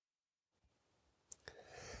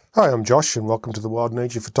Hi, I'm Josh, and welcome to the Wild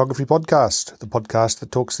Nature Photography Podcast, the podcast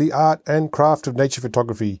that talks the art and craft of nature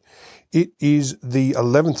photography. It is the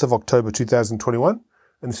 11th of October 2021,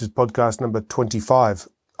 and this is podcast number 25,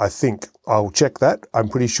 I think. I'll check that. I'm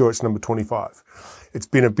pretty sure it's number 25. It's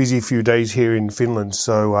been a busy few days here in Finland,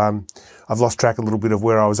 so I've lost track a little bit of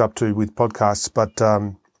where I was up to with podcasts, but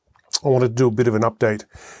I wanted to do a bit of an update.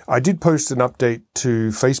 I did post an update to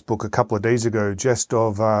Facebook a couple of days ago just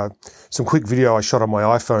of some quick video I shot on my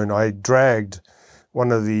iPhone. I dragged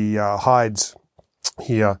one of the hides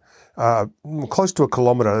here close to a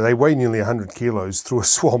kilometre. They weigh nearly 100 kilos through a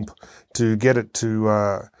swamp to get it to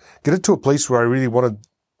a place where I really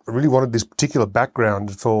wanted this particular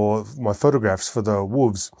background for my photographs for the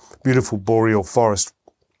wolves. Beautiful boreal forest.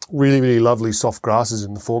 Really, really lovely soft grasses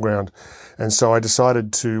in the foreground. And so I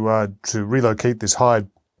decided to relocate this hide,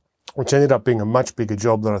 which ended up being a much bigger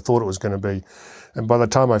job than I thought it was going to be. And by the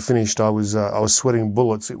time I finished, I was sweating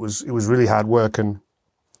bullets. It was really hard work, and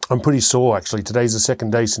I'm pretty sore actually. Today's the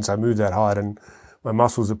second day since I moved that hide, and my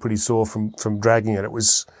muscles are pretty sore from dragging it. It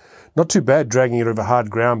was not too bad dragging it over hard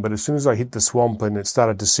ground, but as soon as I hit the swamp and it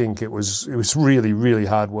started to sink, it was really, really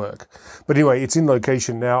hard work. But anyway, it's in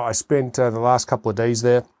location now. I spent the last couple of days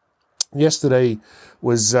there. Yesterday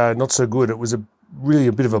was not so good. It was really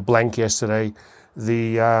a bit of a blank yesterday.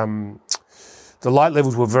 The light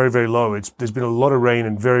levels were very, very low. There's been a lot of rain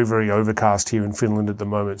and very, very overcast here in Finland at the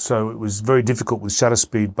moment. So it was very difficult with shutter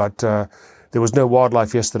speed, but there was no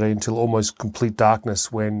wildlife yesterday until almost complete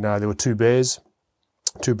darkness when there were two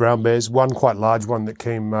brown bears, one quite large one that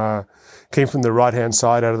came from the right-hand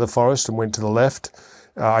side out of the forest and went to the left.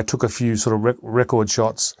 I took a few sort of record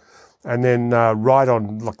shots. And then right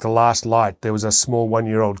on like the last light, there was a small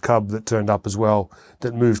 1-year-old cub that turned up as well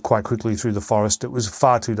that moved quite quickly through the forest. It was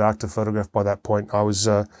far too dark to photograph by that point. I was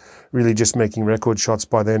really just making record shots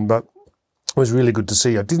by then, but it was really good to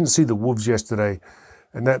see. I didn't see the wolves yesterday,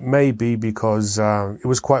 and that may be because it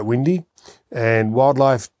was quite windy, and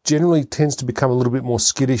wildlife generally tends to become a little bit more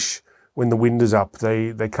skittish when the wind is up.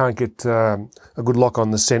 They can't get a good lock on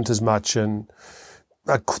the scent as much, and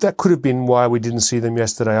that could have been why we didn't see them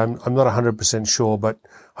yesterday. I'm not 100% sure, but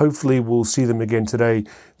hopefully we'll see them again today.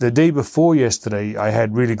 The day before yesterday, I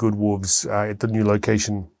had really good wolves at the new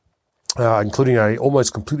location, including a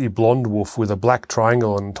almost completely blonde wolf with a black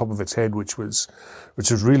triangle on top of its head, which was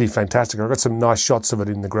really fantastic. I got some nice shots of it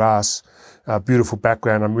in the grass. Beautiful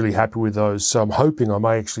background. I'm really happy with those. So I'm hoping I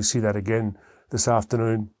may actually see that again this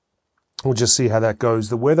afternoon. We'll just see how that goes.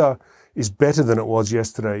 The weather is better than it was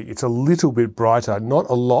yesterday. It's a little bit brighter, not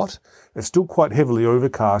a lot. It's still quite heavily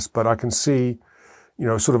overcast, but I can see,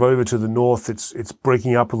 sort of over to the north, it's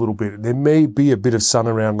breaking up a little bit. There may be a bit of sun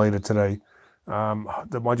around later today.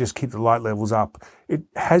 That might just keep the light levels up. It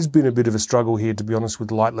has been a bit of a struggle here, to be honest,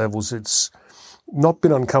 with light levels. It's not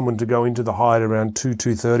been uncommon to go into the hide around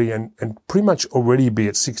 2:30 and pretty much already be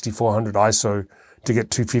at 6400 ISO to get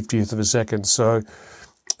 2/50th of a second. So,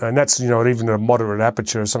 and that's, even a moderate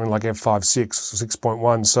aperture, something like f5.6 or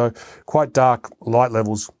 6.1. So quite dark light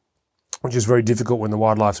levels, which is very difficult when the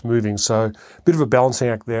wildlife's moving. So a bit of a balancing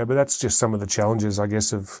act there, but that's just some of the challenges, I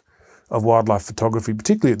guess, of wildlife photography,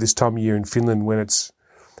 particularly at this time of year in Finland when it's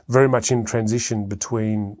very much in transition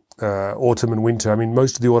between autumn and winter. I mean,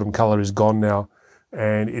 most of the autumn colour is gone now,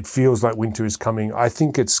 and it feels like winter is coming. I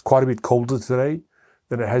think it's quite a bit colder today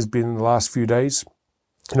than it has been in the last few days.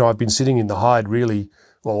 I've been sitting in the hide really,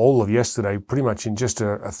 well, all of yesterday, pretty much in just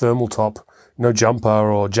a thermal top, no jumper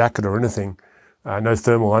or jacket or anything, no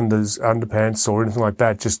thermal underpants or anything like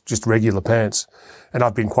that, just regular pants. And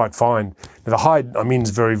I've been quite fine. Now, the hide I'm in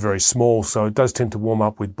is very, very small, so it does tend to warm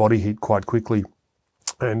up with body heat quite quickly.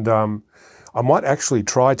 And I might actually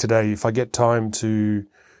try today, if I get time, to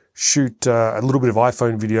shoot a little bit of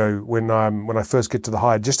iPhone video when I first get to the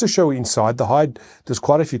hide, just to show inside the hide. There's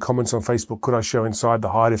quite a few comments on Facebook. Could I show inside the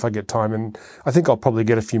hide if I get time? And I think I'll probably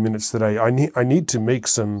get a few minutes today. I need to make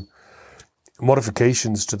some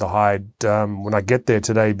modifications to the hide when I get there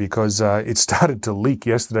today, because it started to leak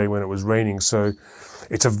yesterday when it was raining. So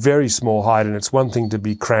it's a very small hide, and it's one thing to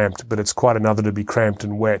be cramped, but it's quite another to be cramped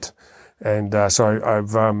and wet. And so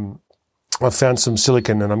I've found some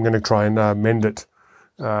silicone, and I'm going to try and mend it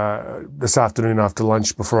this afternoon after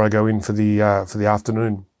lunch before I go in for the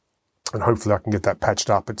afternoon, and hopefully I can get that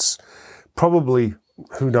patched up. It's probably,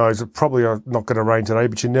 who knows, it's probably not going to rain today,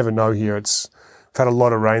 but you never know here. I've had a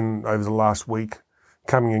lot of rain over the last week,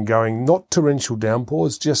 coming and going, not torrential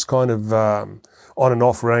downpours, just kind of on and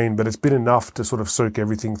off rain, but it's been enough to sort of soak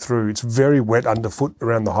everything through. It's very wet underfoot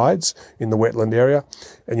around the hides in the wetland area,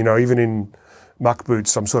 and even in muck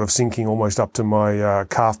boots, I'm sort of sinking almost up to my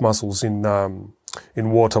calf muscles in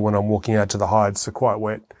water when I'm walking out to the hides, so quite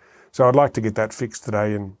wet. So I'd like to get that fixed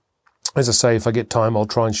today. And as I say, if I get time, I'll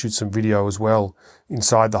try and shoot some video as well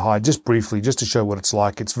inside the hide, just briefly, just to show what it's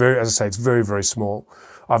like. It's very, as I say, it's very, very small.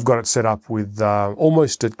 I've got it set up with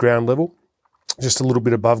almost at ground level, just a little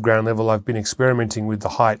bit above ground level. I've been experimenting with the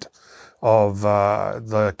height of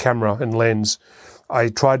the camera and lens. I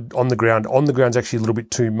tried on the ground. On the ground's actually a little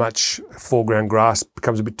bit too much. Foreground grass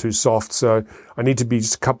becomes a bit too soft, so I need to be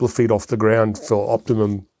just a couple of feet off the ground for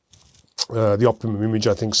the optimum image,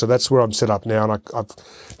 I think. So that's where I'm set up now, and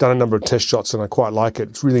I've done a number of test shots, and I quite like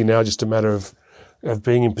it. It's really now just a matter of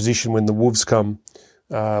being in position when the wolves come,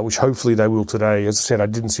 which hopefully they will today. As I said, I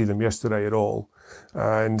didn't see them yesterday at all.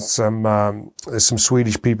 And there's some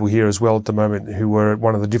Swedish people here as well at the moment who were at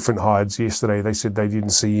one of the different hides yesterday. They said they didn't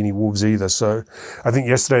see any wolves either. So I think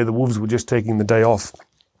yesterday the wolves were just taking the day off.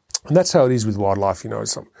 And that's how it is with wildlife, It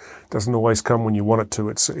doesn't always come when you want it to.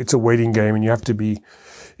 It's a waiting game, and you have to be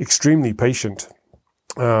extremely patient.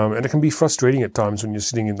 And it can be frustrating at times when you're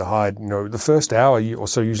sitting in the hide. The first hour or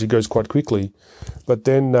so usually goes quite quickly. But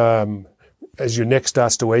then as your neck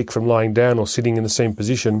starts to ache from lying down or sitting in the same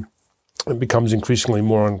position, it becomes increasingly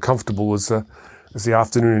more uncomfortable as the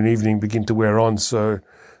afternoon and evening begin to wear on. So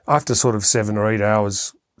after sort of 7 or 8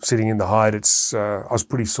 hours sitting in the hide, I was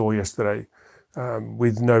pretty sore yesterday,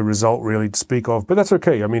 with no result really to speak of. But that's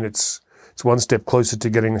okay. I mean, it's one step closer to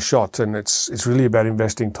getting a shot, and it's really about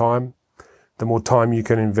investing time. The more time you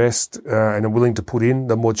can invest and are willing to put in,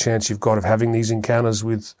 the more chance you've got of having these encounters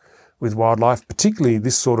with wildlife, particularly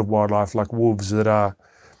this sort of wildlife like wolves that are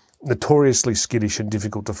notoriously skittish and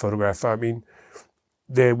difficult to photograph. I mean,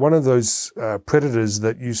 they're one of those predators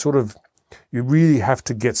that you really have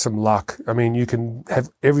to get some luck. I mean, you can have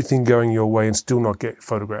everything going your way and still not get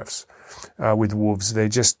photographs with wolves. They're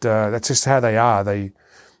just that's just how they are.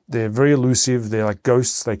 They're very elusive. They're like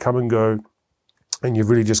ghosts. They come and go, and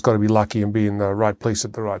you've really just got to be lucky and be in the right place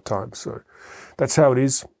at the right time. So that's how it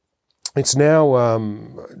is. It's now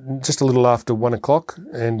just a little after 1 o'clock,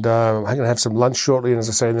 and I'm going to have some lunch shortly. And as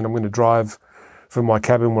I say, then I'm going to drive from my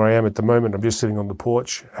cabin where I am at the moment. I'm just sitting on the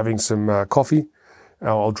porch having some coffee.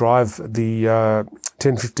 I'll drive the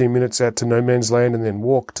 10, 15 minutes out to no man's land and then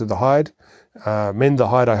walk to the hide, mend the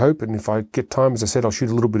hide, I hope. And if I get time, as I said, I'll shoot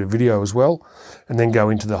a little bit of video as well, and then go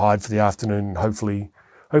into the hide for the afternoon and hopefully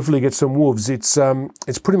get some wolves. It's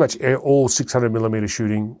pretty much all 600mm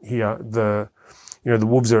shooting here. The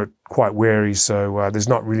wolves are quite wary, so there's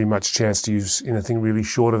not really much chance to use anything really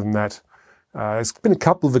shorter than that. There's been a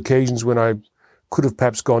couple of occasions when I could have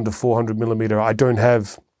perhaps gone to 400mm. I don't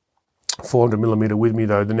have 400mm with me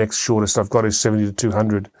though. The next shortest I've got is 70 to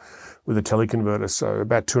 200 with a teleconverter, so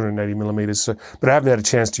about 280mm. So, but I haven't had a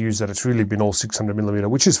chance to use that. It's really been all 600mm,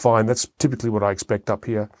 which is fine. That's typically what I expect up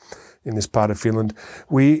here in this part of Finland.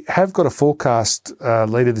 We have got a forecast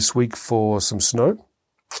later this week for some snow.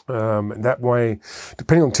 And that way,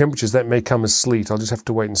 depending on temperatures, that may come as sleet. I'll just have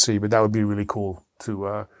to wait and see, but that would be really cool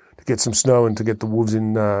to get some snow and to get the wolves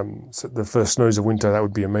in the first snows of winter. That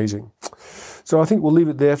would be amazing. So I think we'll leave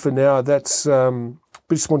it there for now. That's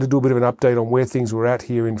just wanted to do a bit of an update on where things were at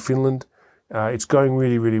here in Finland. It's going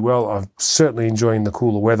really, really well. I'm certainly enjoying the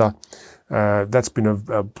cooler weather. That's been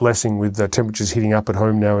a blessing with the temperatures heating up at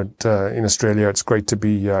home now in Australia. It's great to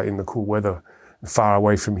be in the cool weather, far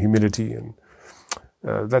away from humidity, and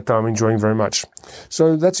that I'm enjoying very much.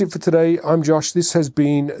 So that's it for today. I'm Josh. This has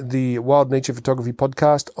been the Wild Nature Photography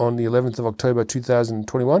Podcast on the 11th of October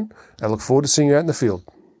 2021. I look forward to seeing you out in the field.